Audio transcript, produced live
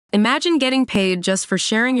Imagine getting paid just for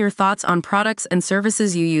sharing your thoughts on products and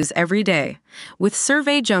services you use every day. With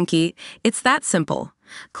Survey Junkie, it's that simple.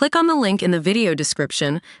 Click on the link in the video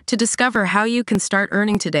description to discover how you can start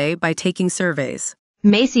earning today by taking surveys.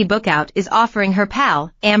 Maci Bookout is offering her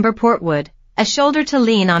pal, Amber Portwood, a shoulder to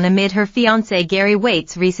lean on amid her fiancé Gary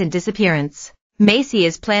Wayt's recent disappearance. Maci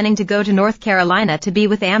is planning to go to North Carolina to be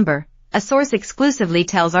with Amber, a source exclusively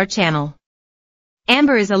tells our channel.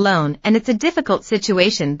 Amber is alone and it's a difficult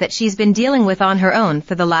situation that she's been dealing with on her own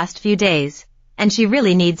for the last few days, and she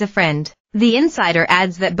really needs a friend. The insider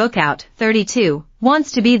adds that Bookout, 32,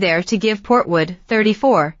 wants to be there to give Portwood,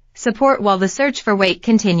 34, support while the search for Wayt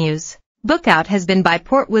continues. Bookout has been by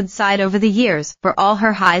Portwood's side over the years for all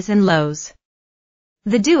her highs and lows.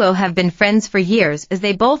 The duo have been friends for years as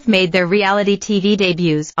they both made their reality TV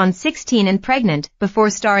debuts on 16 and Pregnant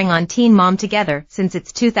before starring on Teen Mom together since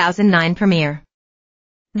its 2009 premiere.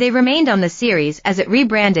 They remained on the series as it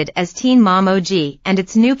rebranded as Teen Mom OG and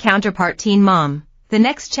its new counterpart Teen Mom, The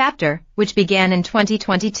Next Chapter, which began in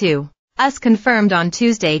 2022. US confirmed on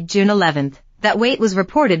Tuesday, June 11th, that Wayt was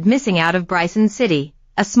reported missing out of Bryson City,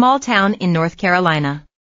 a small town in North Carolina.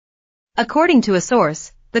 According to a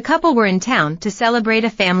source, the couple were in town to celebrate a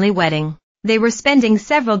family wedding. They were spending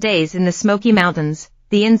several days in the Smoky Mountains,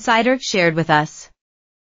 the insider shared with us.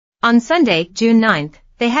 On Sunday, June 9th,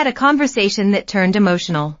 they had a conversation that turned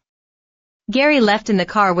emotional. Gary left in the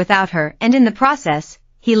car without her and in the process,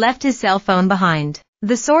 he left his cell phone behind.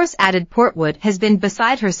 The source added Portwood has been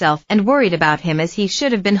beside herself and worried about him as he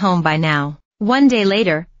should have been home by now. One day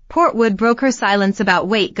later, Portwood broke her silence about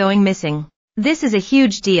Wayt going missing. This is a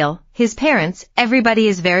huge deal, his parents, everybody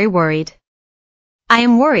is very worried. I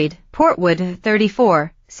am worried, Portwood,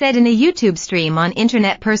 34, said in a YouTube stream on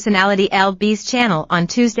internet personality LB's channel on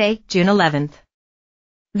Tuesday, June 11th.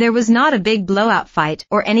 There was not a big blowout fight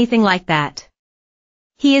or anything like that.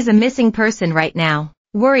 He is a missing person right now.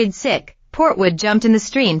 Worried sick, Portwood jumped in the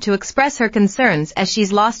stream to express her concerns as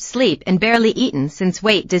she's lost sleep and barely eaten since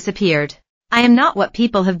Wayt disappeared. I am not what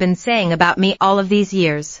people have been saying about me all of these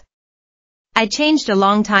years. I changed a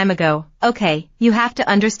long time ago, okay, you have to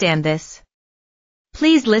understand this.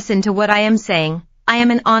 Please listen to what I am saying, I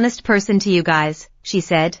am an honest person to you guys, she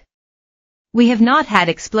said. We have not had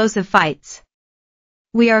explosive fights.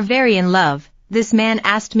 We are very in love, this man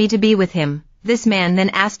asked me to be with him, this man then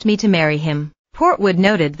asked me to marry him. Portwood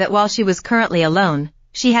noted that while she was currently alone,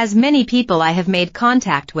 she has many people I have made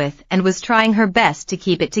contact with and was trying her best to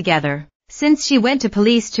keep it together. Since she went to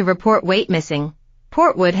police to report Wayt missing,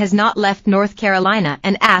 Portwood has not left North Carolina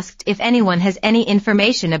and asked if anyone has any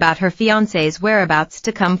information about her fiancé's whereabouts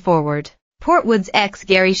to come forward. Portwood's ex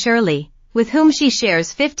Gary Shirley, with whom she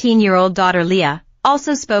shares 15-year-old daughter Leah,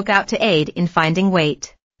 also spoke out to aid in finding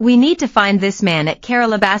Wayt. We need to find this man at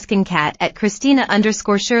Carol Baskin Cat at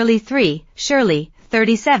Christina_Shirley 3, Shirley,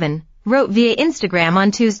 37, wrote via Instagram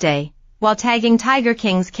on Tuesday, while tagging Tiger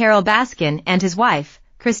King's Carol Baskin and his wife,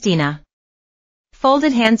 Christina.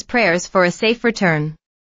 Folded hands prayers for a safe return.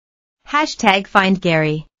 #find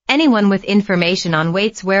Gary. Anyone with information on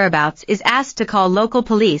Wayt's whereabouts is asked to call local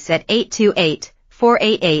police at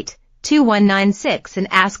 828-488-2196 and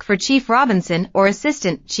ask for Chief Robinson or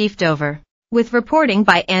Assistant Chief Dover. With reporting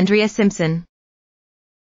by Andrea Simpson.